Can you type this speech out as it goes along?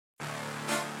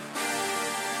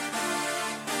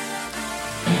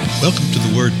Welcome to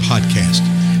the Word Podcast.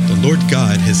 The Lord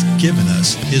God has given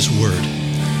us His Word.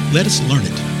 Let us learn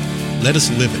it. Let us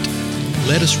live it.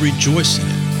 Let us rejoice in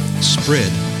it.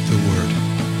 Spread the Word.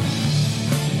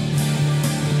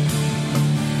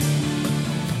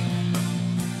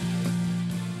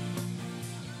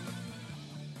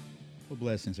 Well,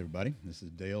 blessings, everybody. This is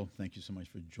Dale. Thank you so much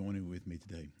for joining with me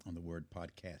today on the Word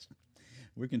Podcast.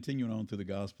 We're continuing on through the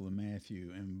Gospel of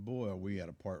Matthew, and boy, are we at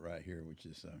a part right here, which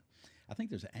is, I think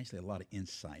there's actually a lot of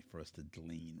insight for us to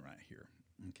glean right here,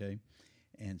 okay?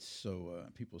 And so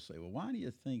people say, well, why do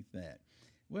you think that?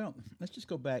 Well, let's just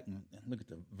go back and look at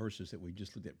the verses that we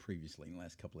just looked at previously in the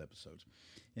last couple episodes.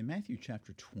 In Matthew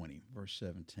chapter 20, verse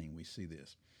 17, we see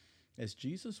this. As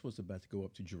Jesus was about to go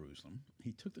up to Jerusalem,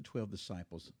 he took the 12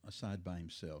 disciples aside by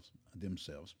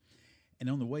themselves, and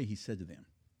on the way he said to them,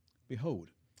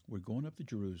 "Behold, we're going up to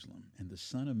Jerusalem, and the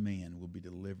Son of Man will be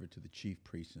delivered to the chief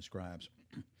priests and scribes,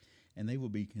 and they will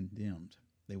be condemned.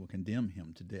 They will condemn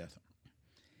him to death,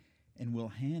 and will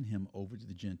hand him over to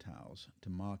the Gentiles to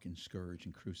mock and scourge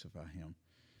and crucify him.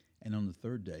 And on the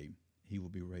third day, he will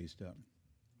be raised up."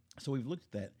 So we've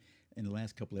looked at that in the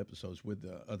last couple of episodes with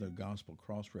the other gospel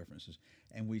cross-references,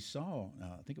 and we saw,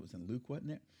 I think it was in Luke,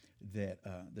 wasn't it, that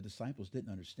the disciples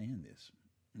didn't understand this.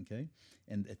 Okay,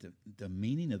 and that the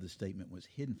meaning of the statement was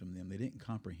hidden from them. They didn't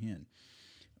comprehend.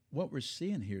 What we're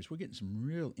seeing here is we're getting some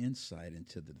real insight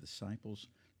into the disciples,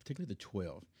 particularly the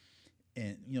 12.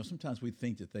 And, sometimes we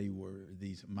think that they were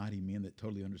these mighty men that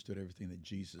totally understood everything that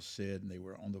Jesus said, and they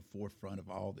were on the forefront of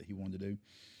all that he wanted to do.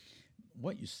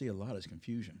 What you see a lot is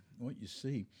confusion. What you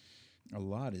see a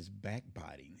lot is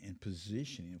backbiting and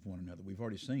positioning of one another. We've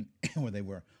already seen where they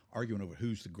were arguing over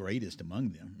who's the greatest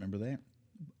among them. Remember that?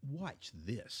 Watch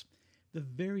this. The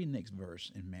very next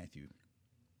verse in Matthew,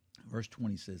 verse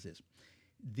 20 says this.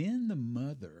 Then the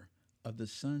mother of the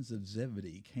sons of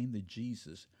Zebedee came to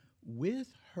Jesus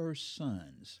with her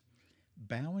sons,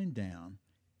 bowing down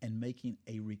and making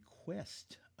a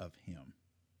request of him.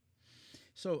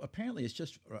 So apparently it's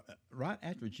just right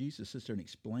after Jesus sits there and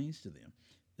explains to them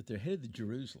that they're headed to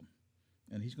Jerusalem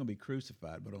and he's going to be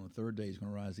crucified, but on the third day he's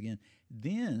going to rise again.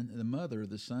 Then the mother of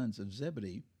the sons of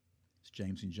Zebedee, it's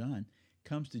James and John,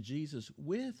 comes to Jesus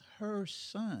with her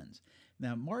sons.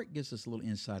 Now, Mark gives us a little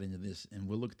insight into this, and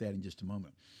we'll look at that in just a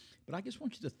moment. But I just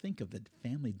want you to think of the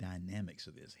family dynamics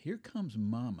of this. Here comes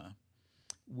Mama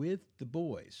with the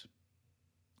boys,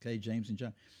 okay, James and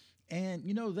John. And,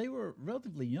 they were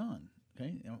relatively young,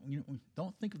 okay?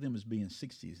 Don't think of them as being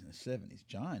 60s and 70s.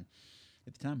 John,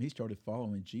 at the time he started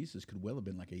following Jesus, could well have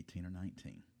been like 18 or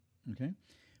 19, okay?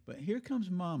 But here comes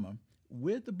Mama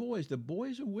with the boys. The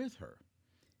boys are with her.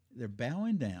 They're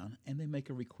bowing down, and they make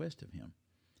a request of him.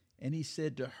 And he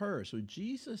said to her, so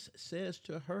Jesus says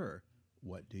to her,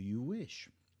 "What do you wish?"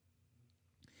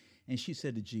 And she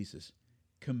said to Jesus,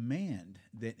 "Command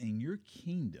that in your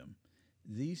kingdom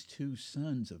these two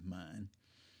sons of mine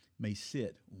may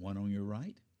sit, one on your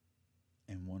right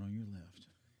and one on your left."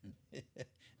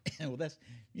 Well,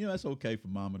 that's okay for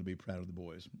Mama to be proud of the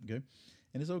boys, okay?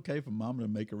 And it's okay for Mama to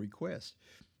make a request.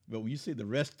 But when you see the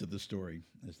rest of the story,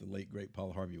 as the late, great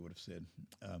Paul Harvey would have said,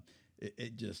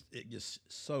 it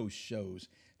just so shows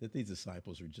that these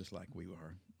disciples are just like we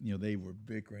are. They were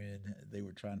bickering. They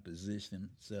were trying to position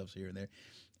themselves here and there.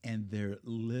 And they're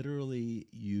literally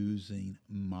using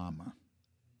Mama.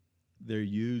 They're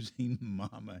using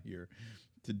Mama here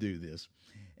to do this.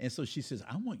 And so she says,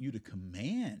 "I want you to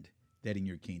command that in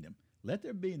your kingdom. Let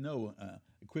there be no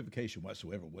equivocation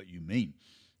whatsoever what you mean.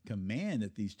 Command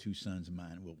that these two sons of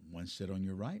mine will one sit on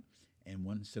your right and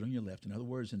one sit on your left." In other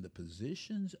words, in the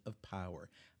positions of power,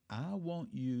 I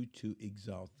want you to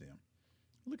exalt them.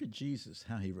 Look at Jesus,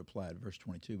 how he replied, verse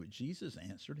 22. But Jesus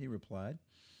answered, he replied,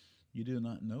 "You do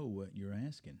not know what you're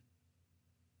asking."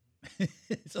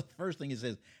 So the first thing he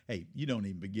says, hey, you don't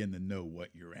even begin to know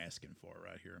what you're asking for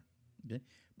right here. Okay?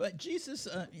 But Jesus,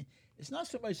 it's not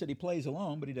so much that he plays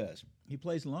along, but he does. He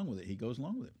plays along with it. He goes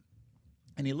along with it.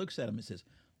 And he looks at him and says,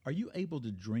 "Are you able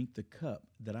to drink the cup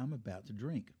that I'm about to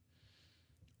drink?"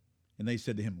 And they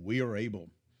said to him, "We are able."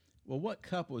 Well, what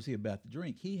cup was he about to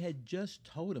drink? He had just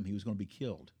told him he was going to be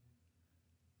killed.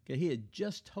 Okay, he had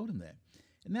just told him that.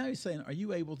 And now he's saying, "Are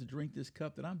you able to drink this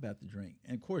cup that I'm about to drink?"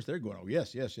 And of course, they're going, "Oh,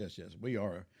 yes, we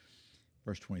are."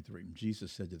 Verse 23,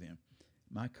 Jesus said to them,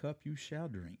 "My cup you shall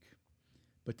drink,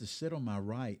 but to sit on my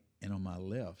right and on my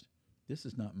left, this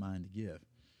is not mine to give,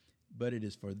 but it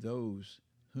is for those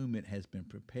whom it has been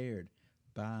prepared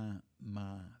by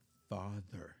my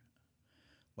Father."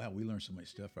 Wow, we learned so much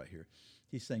stuff right here.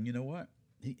 He's saying, you know what?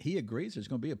 He agrees there's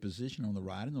going to be a position on the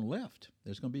right and the left.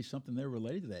 There's going to be something there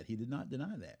related to that. He did not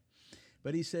deny that.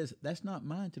 But he says, that's not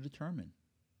mine to determine.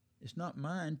 It's not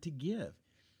mine to give.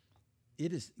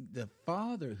 It is the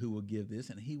Father who will give this,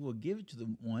 and he will give it to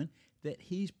the one that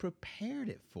he's prepared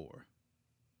it for.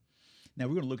 Now,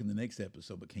 we're going to look in the next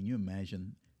episode, but can you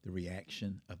imagine the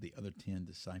reaction of the other 10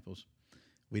 disciples?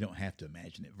 We don't have to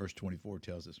imagine it. Verse 24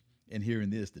 tells us, and hearing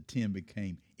this, the 10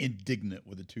 became indignant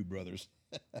with the two brothers.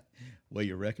 Well,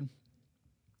 you reckon?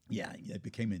 Yeah, they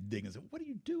became indignant. Said, what are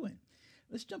you doing?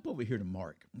 Let's jump over here to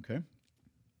Mark, okay?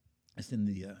 It's in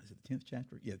the, is it the 10th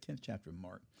chapter? Yeah, the 10th chapter of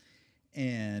Mark.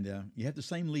 And you have the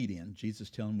same lead in, Jesus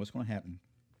telling what's going to happen.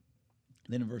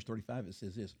 Then in verse 35, it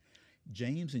says this,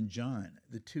 James and John,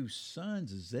 the two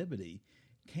sons of Zebedee,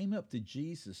 came up to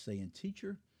Jesus saying,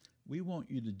 Teacher, we want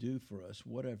you to do for us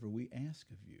whatever we ask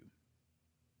of you.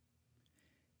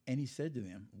 And he said to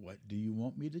them, what do you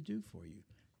want me to do for you?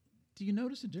 Do you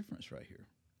notice a difference right here?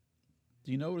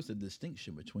 Do you notice a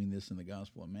distinction between this and the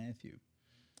Gospel of Matthew?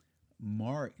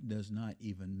 Mark does not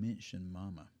even mention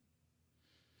mama.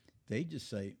 They just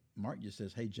say, Mark just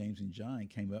says, hey, James and John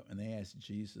came up and they asked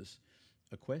Jesus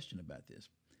a question about this.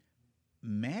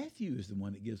 Matthew is the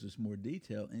one that gives us more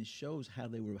detail and shows how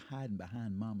they were hiding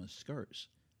behind mama's skirt,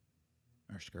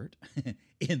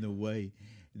 in the way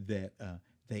that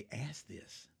they asked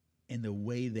this, and the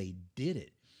way they did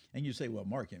it. And you say, well,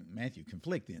 Mark and Matthew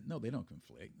conflict then. No, they don't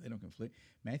conflict.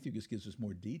 Matthew just gives us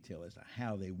more detail as to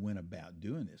how they went about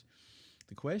doing this.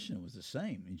 The question was the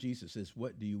same. And Jesus says,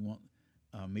 what do you want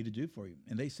me to do for you?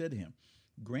 And they said to him,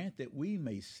 grant that we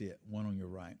may sit one on your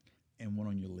right and one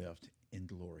on your left in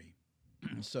glory.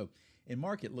 So in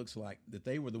Mark, it looks like that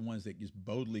they were the ones that just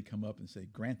boldly come up and say,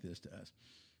 grant this to us.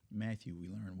 Matthew, we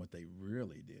learn what they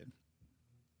really did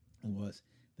was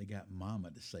they got mama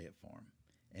to say it for them.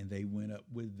 And they went up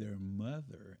with their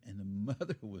mother, and the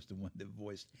mother was the one that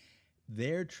voiced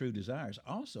their true desires.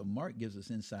 Also, Mark gives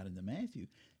us insight into Matthew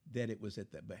that it was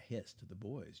at the behest of the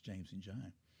boys, James and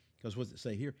John. Because what does it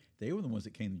say here? They were the ones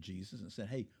that came to Jesus and said,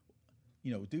 hey,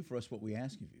 do for us what we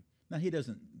ask of you. Now, he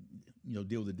doesn't,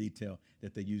 deal with the detail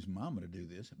that they use mama to do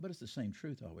this, but it's the same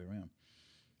truth all the way around.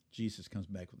 Jesus comes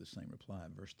back with the same reply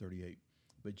in verse 38.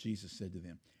 But Jesus said to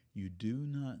them, you do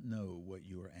not know what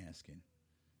you are asking.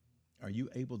 Are you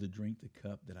able to drink the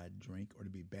cup that I drink, or to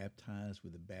be baptized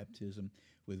with the baptism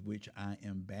with which I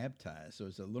am baptized? So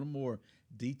it's a little more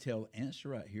detailed answer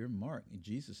right here in Mark. And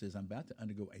Jesus says, I'm about to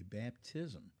undergo a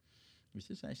baptism, which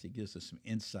this actually gives us some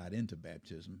insight into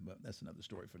baptism, but that's another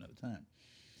story for another time.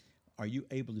 Are you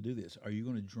able to do this? Are you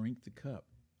going to drink the cup?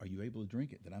 Are you able to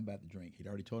drink it that I'm about to drink? He'd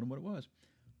already told him what it was.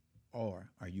 Or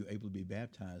are you able to be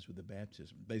baptized with the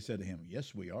baptism? They said to him,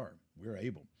 yes, we are. We're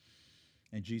able.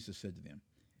 And Jesus said to them,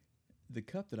 the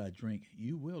cup that I drink,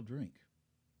 you will drink,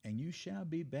 and you shall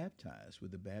be baptized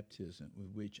with the baptism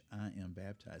with which I am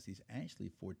baptized. He's actually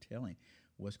foretelling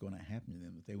what's going to happen to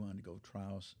them, that they will undergo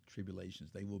trials,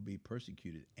 tribulations. They will be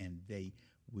persecuted, and they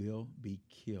will be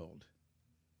killed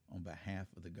on behalf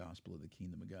of the gospel of the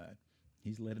kingdom of God.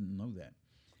 He's letting them know that.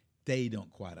 They don't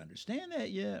quite understand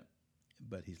that yet,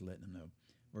 but he's letting them know.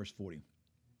 Verse 40,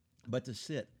 but to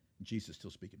sit, Jesus still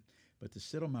speaking, but to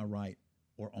sit on my right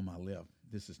or on my left,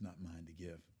 this is not mine to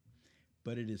give,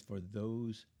 but it is for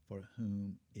those for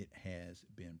whom it has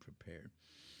been prepared.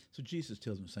 So Jesus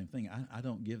tells them the same thing. I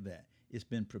don't give that. It's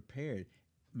been prepared.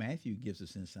 Matthew gives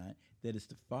us insight that it's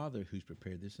the Father who's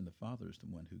prepared this, and the Father is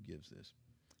the one who gives this.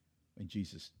 And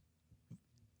Jesus,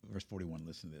 verse 41,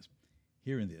 listen to this.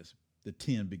 Hearing this, the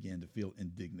 10 began to feel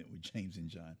indignant with James and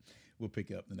John. We'll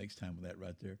pick up the next time with that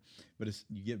right there. But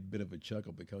you get a bit of a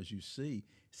chuckle because you see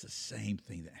it's the same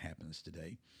thing that happens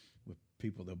today with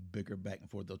people. They'll bicker back and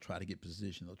forth. They'll try to get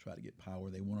position. They'll try to get power.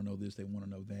 They want to know this. They want to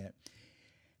know that.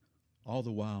 All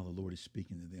the while, the Lord is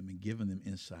speaking to them and giving them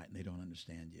insight, and they don't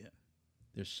understand yet.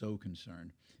 They're so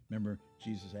concerned. Remember,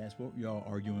 Jesus asked, what were y'all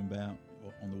arguing about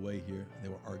on the way here? They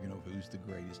were arguing over who's the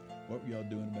greatest. What were y'all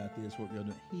doing about this? What were y'all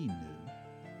doing? He knew,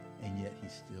 and yet he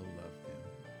still loved them,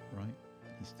 right?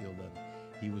 He still loved them.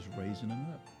 He was raising them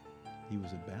up. He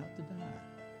was about to die.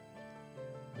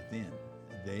 But then,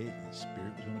 the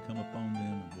Spirit was going to come upon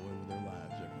them, and boy, with their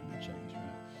lives, they're going to be changed,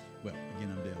 right? Well,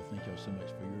 again, I'm Dale. Thank y'all so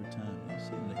much for your time. I'll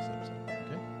see you in the next episode,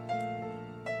 okay?